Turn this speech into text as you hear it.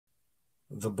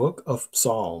The Book of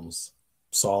Psalms,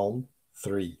 Psalm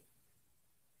 3.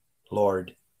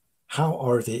 Lord, how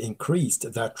are they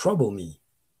increased that trouble me?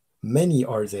 Many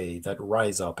are they that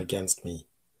rise up against me.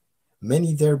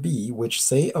 Many there be which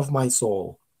say of my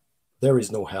soul, there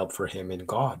is no help for him in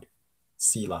God.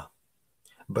 Selah.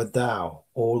 But thou,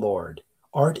 O Lord,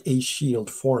 art a shield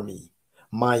for me,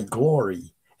 my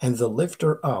glory, and the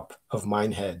lifter up of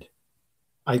mine head.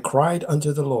 I cried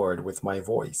unto the Lord with my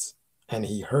voice, and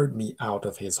he heard me out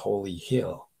of his holy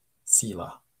hill.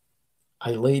 Selah.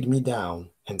 I laid me down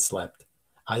and slept.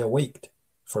 I awaked,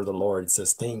 for the Lord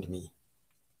sustained me.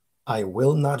 I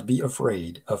will not be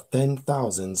afraid of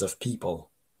 10,000s of people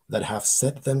that have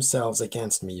set themselves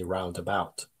against me round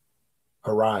about.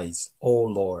 Arise, O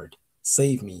Lord,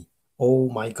 save me, O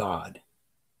my God.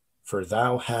 For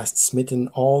thou hast smitten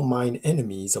all mine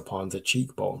enemies upon the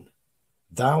cheekbone.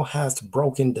 Thou hast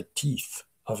broken the teeth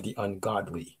of the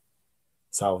ungodly.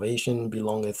 Salvation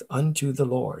belongeth unto the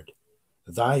Lord.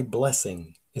 Thy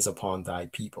blessing is upon thy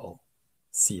people.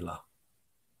 Selah.